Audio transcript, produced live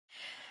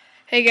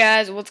Hey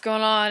guys, what's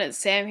going on? It's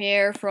Sam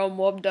here from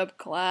WubDub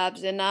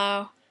Collabs, and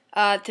now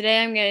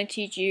today I'm going to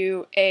teach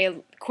you a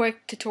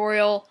quick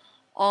tutorial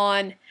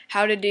on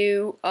how to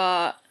do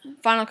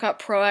Final Cut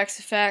Pro X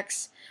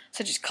effects,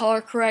 such as color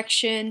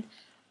correction,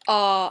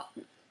 some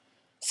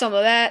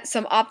of that,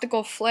 some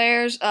optical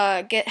flares,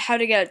 how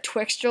to get a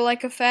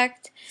Twixtor-like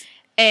effect,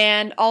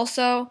 and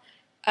also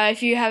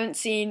if you haven't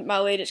seen my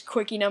latest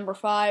quickie number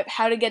 5,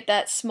 how to get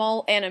that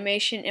small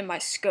animation in my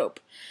scope.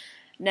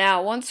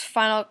 Now, once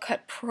Final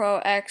Cut Pro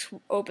X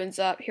opens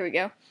up, here we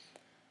go.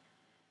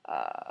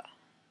 I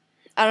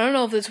don't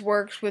know if this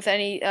works with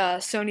any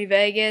Sony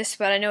Vegas,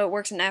 but I know it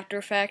works in After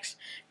Effects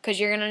because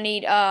you're going to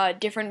need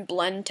different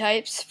blend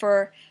types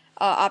for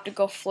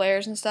optical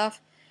flares and stuff.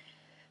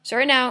 So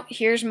right now,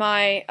 here's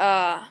my,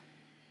 oh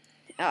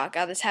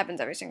god, this happens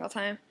every single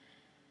time.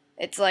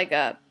 It's like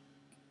I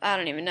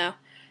don't even know.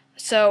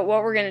 So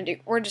what we're going to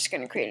do, we're just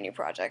going to create a new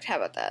project. How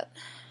about that?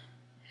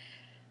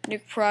 New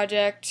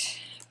project.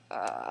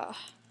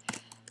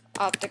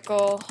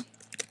 Optical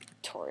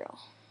tutorial.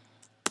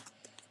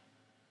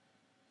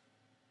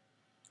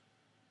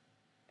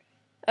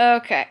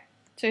 Okay,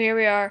 so here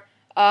we are.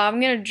 I'm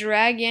gonna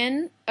drag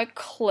in a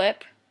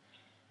clip.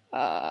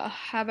 How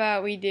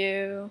about we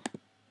do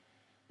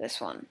this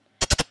one?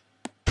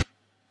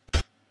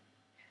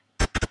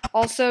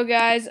 Also,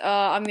 guys,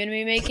 I'm gonna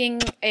be making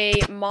a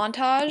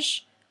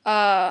montage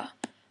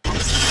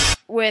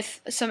with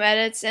some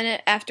edits in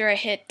it after I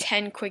hit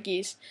 10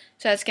 quickies.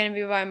 So that's going to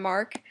be by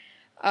Mark.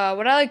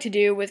 What I like to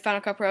do with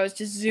Final Cut Pro is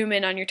just zoom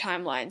in on your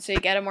timeline so you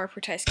get a more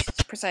precise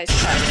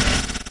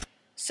cut.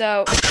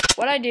 So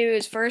what I do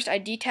is first I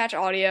detach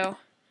audio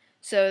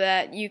so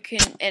that you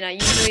can, and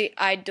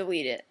I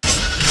delete it.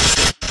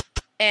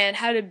 And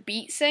how to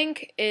beat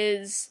sync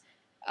is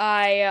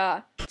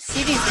I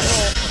see these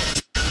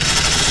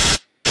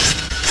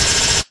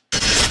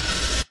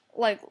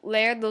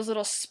little those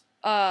little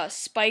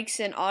spikes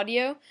in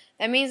audio.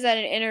 That means that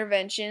an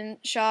intervention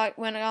shot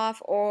went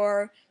off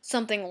or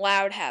something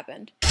loud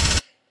happened.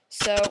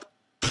 So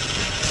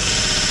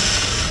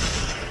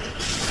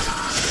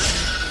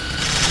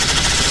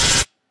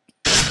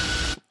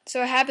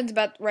it happens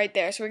about right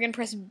there. So we're going to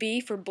press B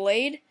for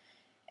blade,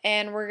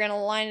 and we're going to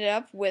line it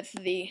up with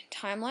the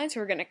timeline. So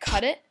we're going to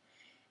cut it.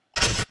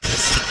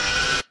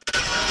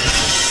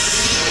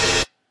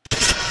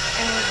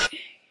 And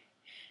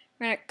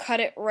we're going to cut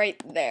it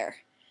right there.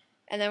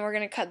 And then we're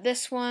going to cut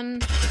this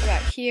one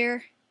about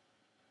here.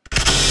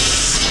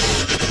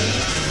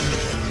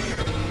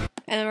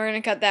 And then we're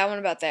going to cut that one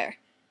about there.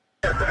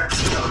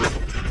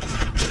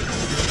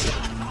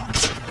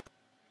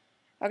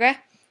 Okay?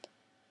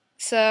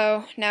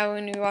 So now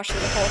when we watch the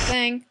whole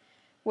thing,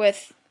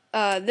 with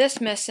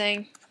this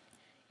missing,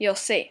 you'll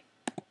see.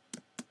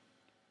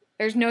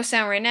 There's no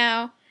sound right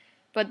now,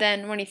 but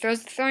then when he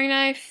throws the throwing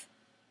knife,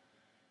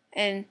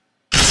 and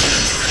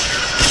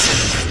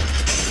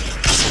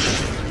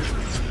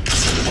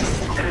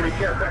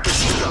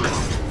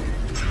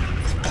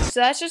so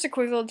that's just a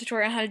quick little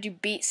tutorial on how to do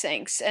beat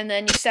syncs, and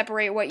then you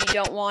separate what you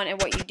don't want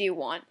and what you do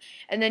want.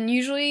 And then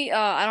usually,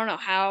 I don't know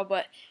how,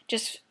 but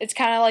just it's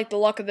kind of like the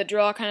luck of the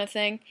draw kind of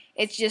thing.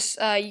 It's just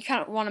you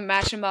kind of want to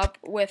match them up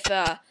with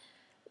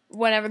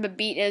whenever the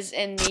beat is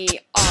in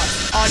the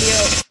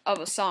audio of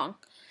a song.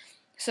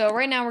 So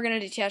right now we're going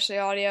to detach the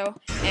audio,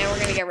 and we're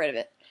going to get rid of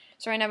it.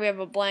 So right now we have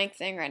a blank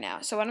thing right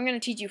now. So what I'm going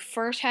to teach you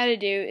first how to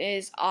do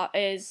is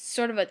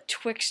sort of a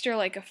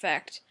Twixtor-like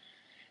effect.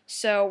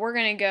 So we're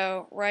going to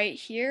go right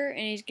here, and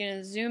he's going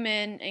to zoom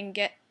in and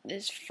get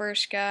this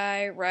first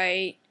guy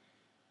right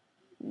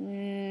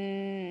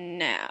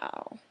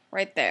now.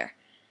 Right there.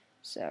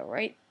 So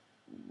right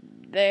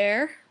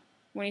there,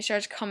 when he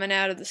starts coming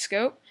out of the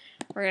scope,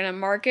 we're going to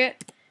mark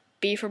it,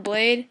 B for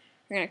blade,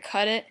 we're going to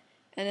cut it,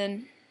 and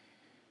then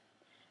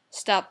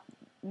stop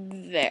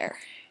there.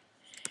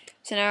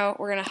 So now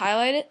we're going to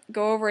highlight it,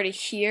 go over to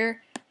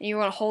here, and you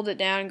want to hold it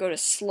down and go to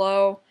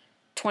slow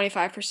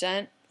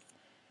 25%.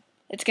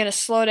 It's going to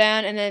slow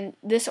down, and then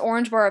this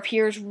orange bar up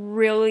here is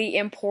really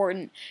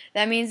important.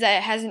 That means that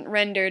it hasn't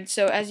rendered,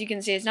 so as you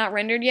can see, it's not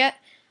rendered yet.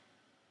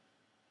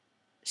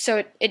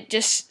 So it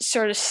just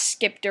sort of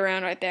skipped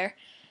around right there.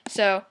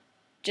 So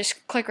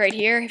just click right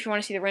here if you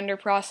want to see the render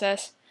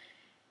process.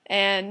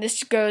 And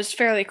this goes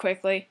fairly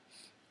quickly.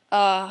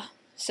 So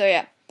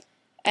yeah.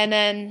 And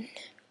then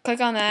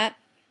click on that.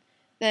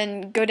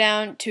 Then go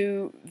down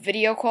to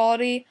video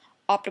quality,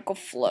 optical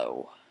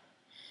flow.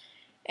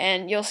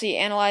 And you'll see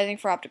analyzing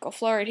for optical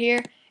flow right here.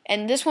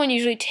 And this one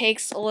usually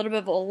takes a little bit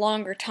of a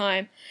longer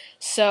time.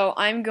 So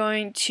I'm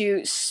going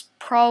to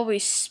probably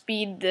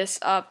speed this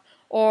up.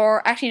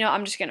 Or actually no,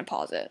 I'm just going to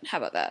pause it. How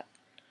about that?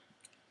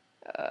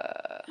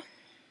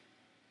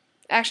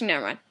 Actually,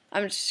 never mind.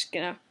 I'm just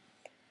going to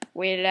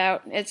wait it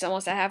out. It's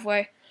almost at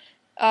halfway.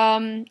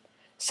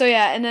 So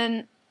yeah, and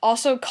then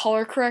also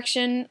color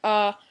correction.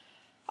 I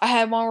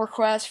had one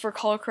request for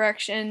color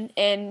correction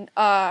in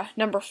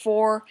number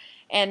 4.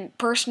 And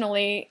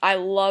personally, I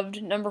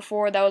loved number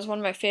 4. That was one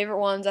of my favorite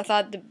ones. I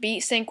thought the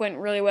beat sync went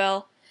really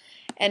well.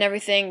 and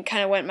everything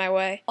kind of went my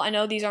way. I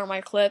know these aren't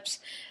my clips,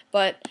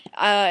 but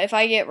if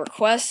I get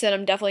requests, then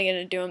I'm definitely going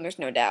to do them, there's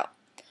no doubt.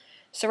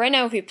 So right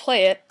now if we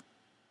play it,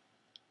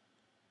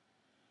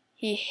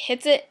 he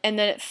hits it and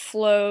then it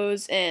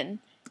flows in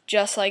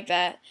just like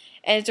that.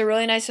 And it's a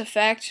really nice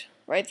effect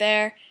right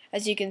there,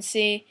 as you can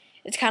see.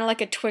 It's kind of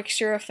like a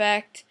Twixtor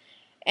effect.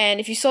 And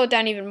if you slow it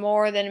down even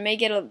more, then it may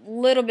get a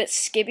little bit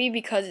skippy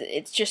because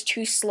it's just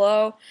too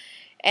slow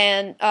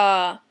and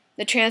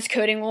the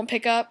transcoding won't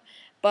pick up.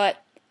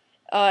 But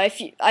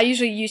I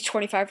usually use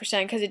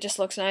 25% because it just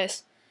looks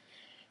nice.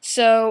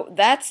 So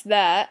that's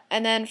that.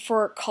 And then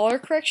for color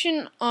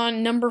correction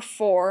on number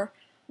 4,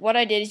 what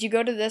I did is you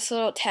go to this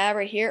little tab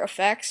right here,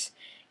 Effects.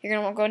 You're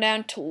going to go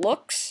down to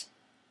Looks.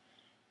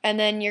 And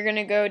then you're going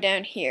to go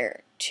down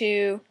here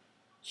to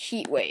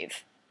Heat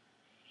Wave.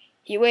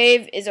 Heat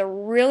Wave is a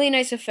really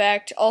nice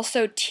effect.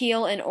 Also,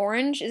 teal and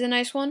orange is a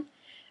nice one.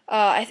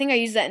 I think I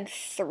used that in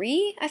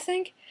 3, I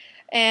think.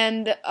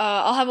 And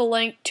I'll have a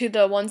link to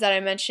the ones that I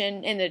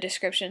mentioned in the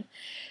description.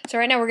 So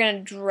right now we're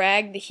going to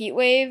drag the heat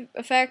wave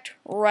effect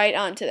right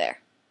onto there.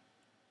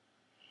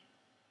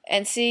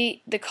 And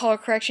see, the color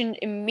correction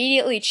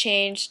immediately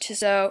changed to,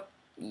 so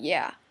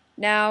yeah.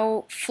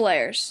 Now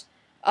flares.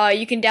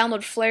 You can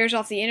download flares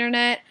off the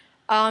internet.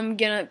 I'm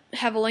going to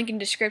have a link in the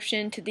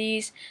description to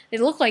these. They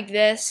look like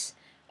this.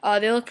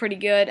 They look pretty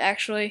good,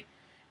 actually.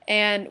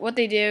 And what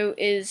they do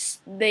is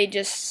they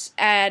just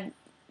add,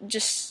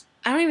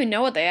 I don't even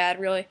know what they add,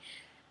 really.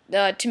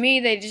 To me,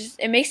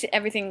 it makes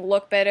everything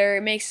look better.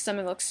 It makes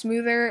something look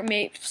smoother.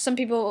 Some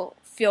people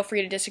feel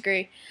free to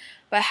disagree.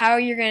 But how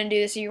you're going to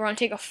do this, you want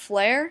to take a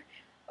flare,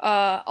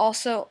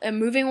 also a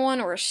moving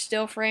one or a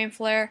still frame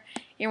flare.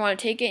 You want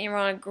to take it and you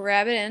want to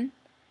grab it in.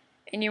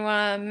 And you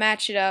want to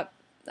match it up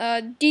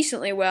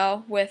decently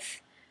well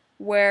with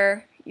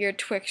where your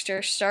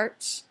Twixtor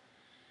starts.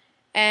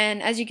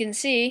 And as you can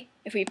see,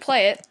 if we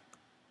play it,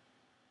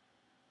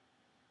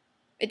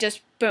 it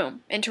just,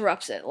 boom,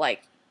 interrupts it.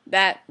 Like,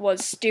 that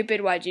was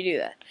stupid, why'd you do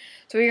that?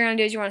 So what you're going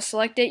to do is you want to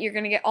select it, you're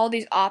going to get all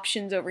these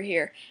options over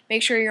here.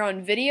 Make sure you're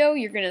on video,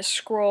 you're going to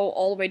scroll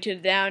all the way to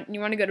the down, and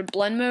you want to go to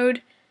blend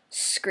mode,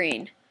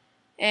 screen.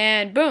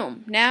 And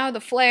boom, now the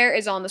flare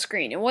is on the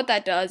screen. And what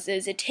that does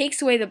is it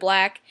takes away the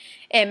black,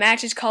 it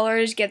matches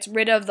colors, gets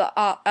rid of the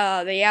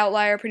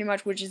outlier pretty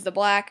much, which is the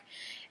black,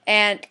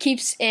 and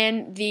keeps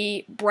in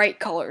the bright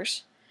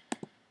colors.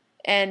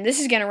 And this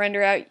is going to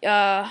render out,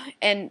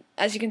 and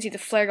as you can see, the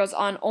flare goes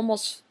on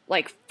almost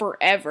like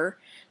forever.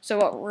 So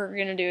what we're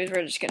going to do is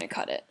we're just going to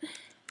cut it.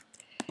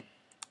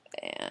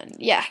 And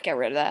yeah, get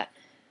rid of that.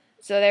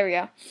 So there we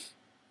go.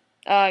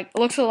 It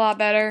looks a lot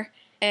better.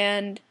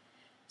 And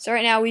so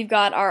right now we've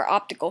got our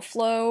optical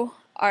flow,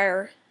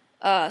 our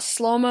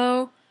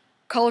slow-mo,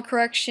 color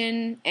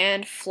correction,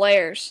 and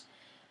flares.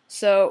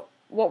 So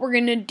what we're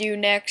going to do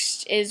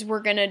next is we're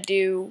going to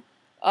do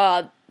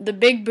the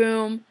big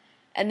boom,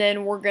 and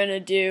then we're going to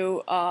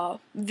do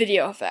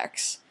video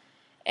effects.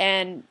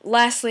 And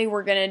lastly,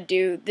 we're going to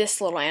do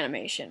this little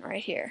animation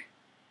right here.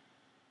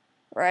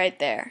 Right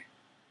there.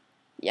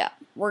 Yeah,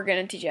 we're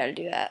going to teach you how to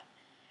do that.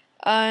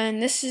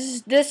 And this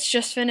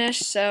just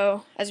finished,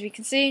 so as we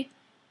can see,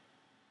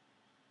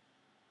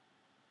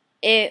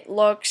 it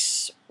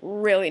looks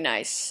really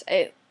nice.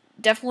 It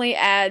definitely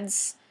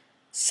adds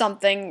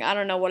something, I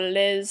don't know what it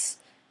is,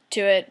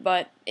 to it,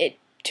 but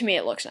to me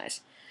it looks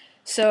nice.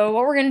 So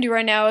what we're going to do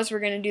right now is we're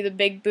going to do the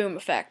big boom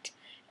effect.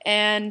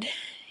 And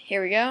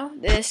here we go.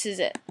 This is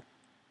it.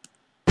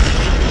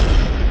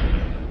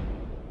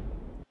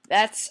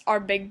 That's our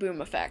big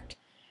boom effect.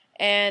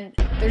 And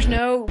there's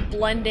no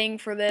blending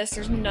for this.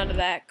 There's none of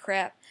that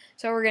crap.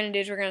 So what we're going to do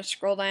is we're going to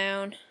scroll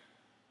down,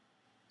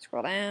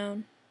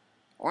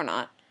 or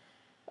not.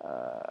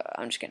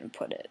 I'm just going to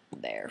put it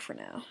there for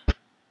now.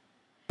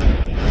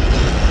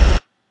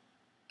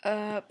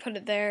 Put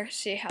it there,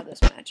 see how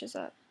this matches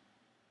up.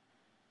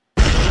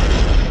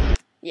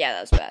 Yeah,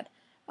 that was bad.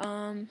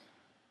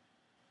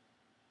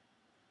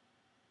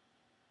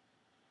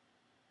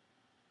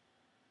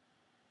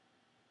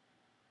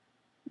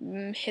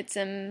 Hits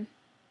him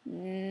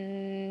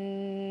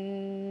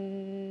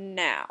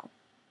now.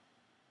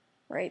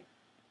 Right,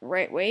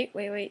 wait,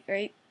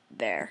 right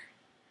there.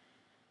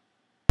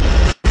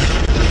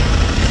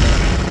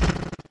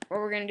 What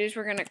we're going to do is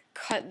we're going to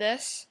cut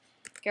this,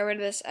 get rid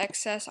of this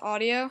excess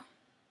audio,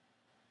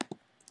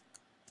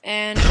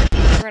 and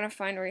we're going to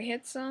find where he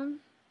hits him,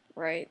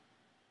 right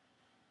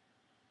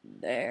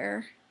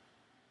there.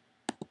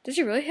 Did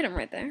you really hit him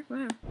right there?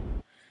 Wow.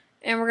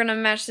 And we're going to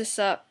match this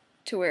up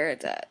to where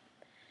it's at.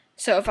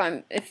 So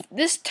if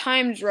this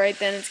time's right,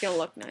 then it's going to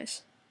look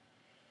nice.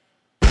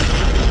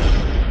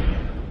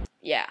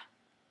 Yeah.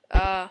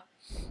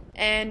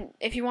 And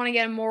if you want to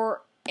get a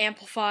more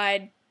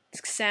amplified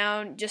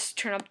sound, just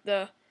turn up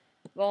the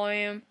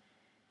volume.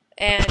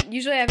 And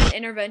usually I have an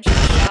intervention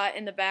shot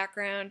in the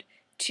background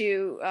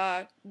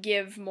to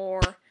give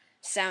more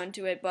sound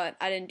to it, but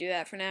I didn't do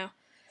that for now.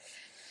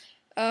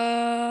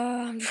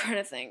 I'm trying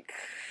to think.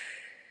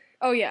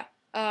 Oh yeah.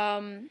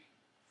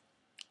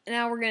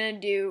 Now we're gonna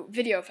do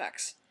video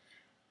effects.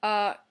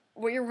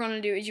 what you're going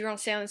to do is you're going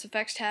to stay on this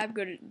effects tab,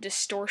 go to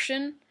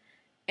distortion,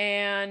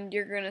 and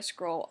you're going to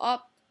scroll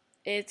up.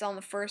 It's on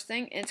the first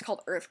thing, and it's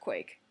called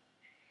earthquake.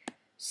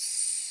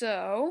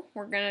 So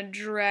we're going to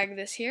drag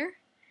this here.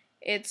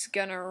 It's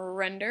going to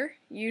render.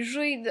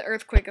 Usually the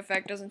earthquake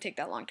effect doesn't take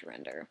that long to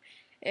render.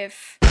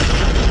 If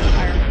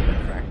I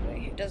remember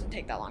correctly, it doesn't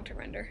take that long to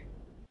render.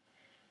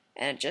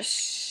 And it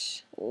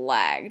just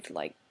lagged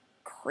like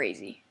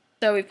crazy.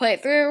 So we play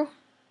it through,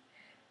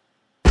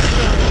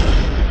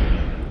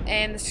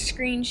 and the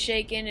screen's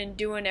shaking and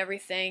doing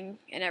everything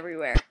and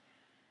everywhere.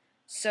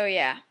 So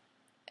yeah,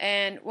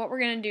 and what we're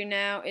going to do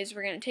now is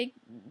we're going to take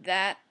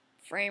that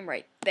frame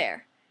right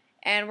there,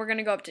 and we're going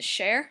to go up to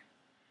share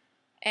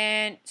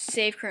and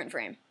save current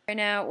frame. Right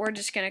now we're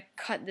just going to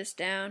cut this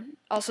down.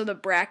 Also the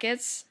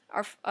brackets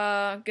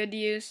are good to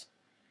use,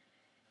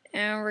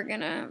 and we're going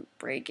to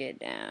break it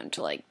down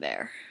to like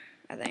there,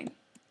 I think.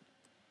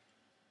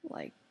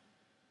 Like,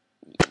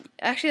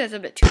 actually that's a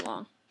bit too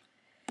long.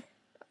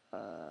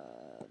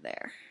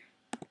 There.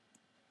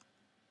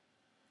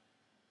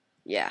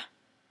 Yeah.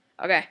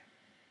 Okay.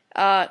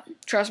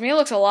 Trust me, it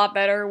looks a lot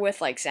better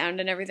with like sound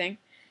and everything.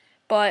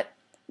 But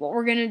what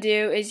we're gonna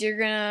do is you're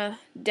gonna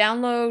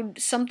download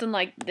something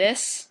like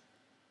this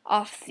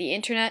off the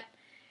internet,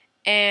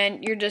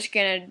 and you're just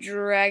gonna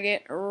drag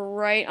it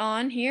right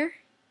on here.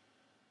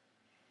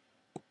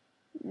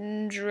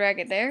 Drag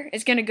it there.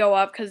 It's gonna go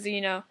up because, you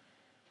know,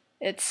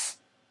 it's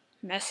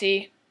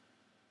messy.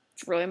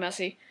 It's really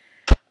messy.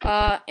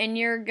 And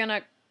you're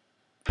gonna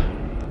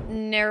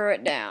narrow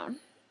it down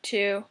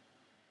to,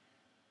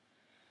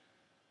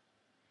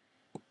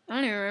 I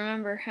don't even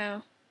remember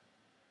how.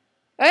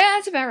 Oh yeah,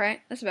 that's about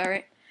right. That's about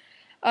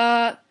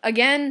right.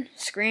 Again,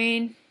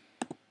 screen.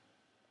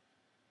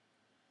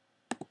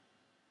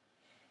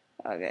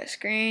 Okay,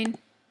 screen.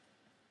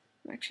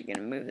 I'm actually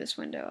gonna move this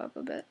window up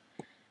a bit.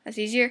 That's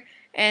easier.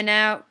 And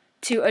now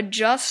to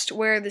adjust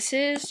where this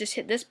is, just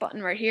hit this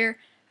button right here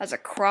as a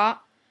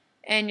crop,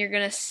 and you're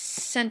gonna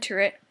center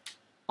it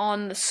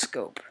on the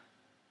scope.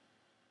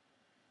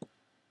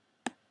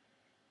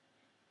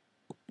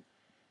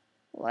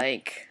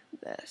 Like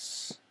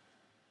this.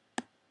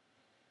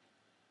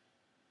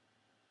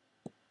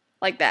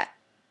 Like that.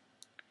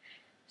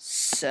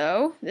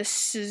 So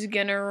this is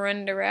gonna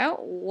render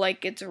out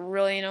like it's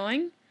really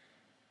annoying.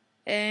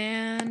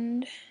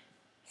 And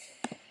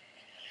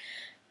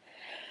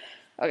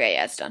okay,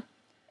 yeah, it's done.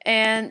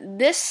 And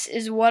this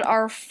is what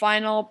our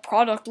final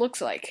product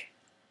looks like.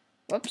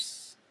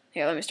 Whoops.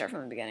 Here, let me start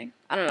from the beginning.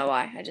 I don't know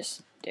why, I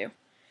just do.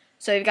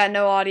 So you've got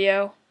no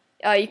audio.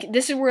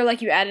 This is where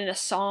like you add in a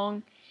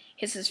song.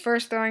 Hits his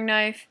first throwing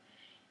knife,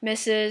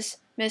 misses,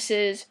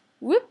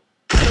 whoop,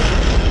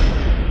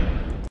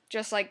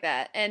 just like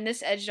that. And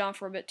this edged on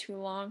for a bit too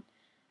long.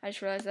 I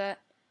just realized that.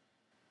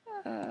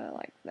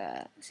 Like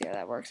that. See how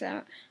that works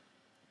out.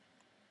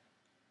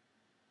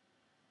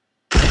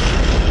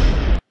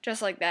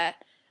 Just like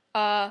that.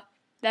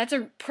 That's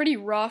a pretty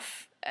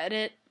rough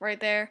edit right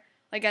there.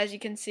 Like as you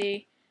can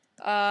see,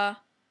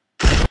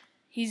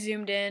 he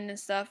zoomed in and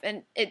stuff,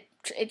 and it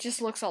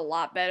just looks a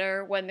lot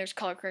better when there's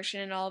color correction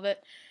and all of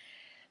it.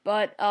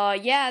 But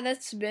yeah,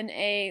 that's been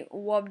a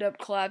Wubbed Up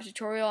collab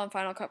tutorial on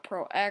Final Cut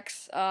Pro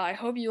X. I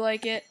hope you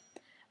like it.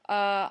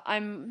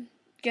 I'm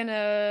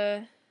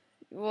gonna,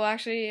 well,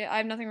 actually, I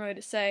have nothing really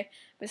to say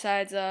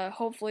besides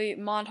hopefully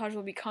montage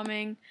will be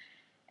coming.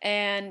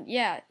 And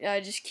yeah,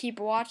 just keep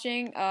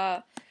watching.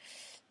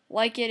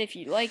 Like it if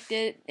you liked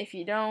it. If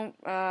you don't,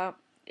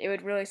 it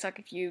would really suck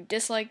if you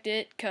disliked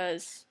it,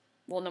 because,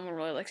 well, no one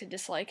really likes a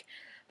dislike.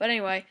 But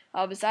anyway,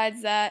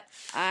 besides that,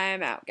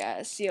 I'm out,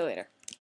 guys. See you later.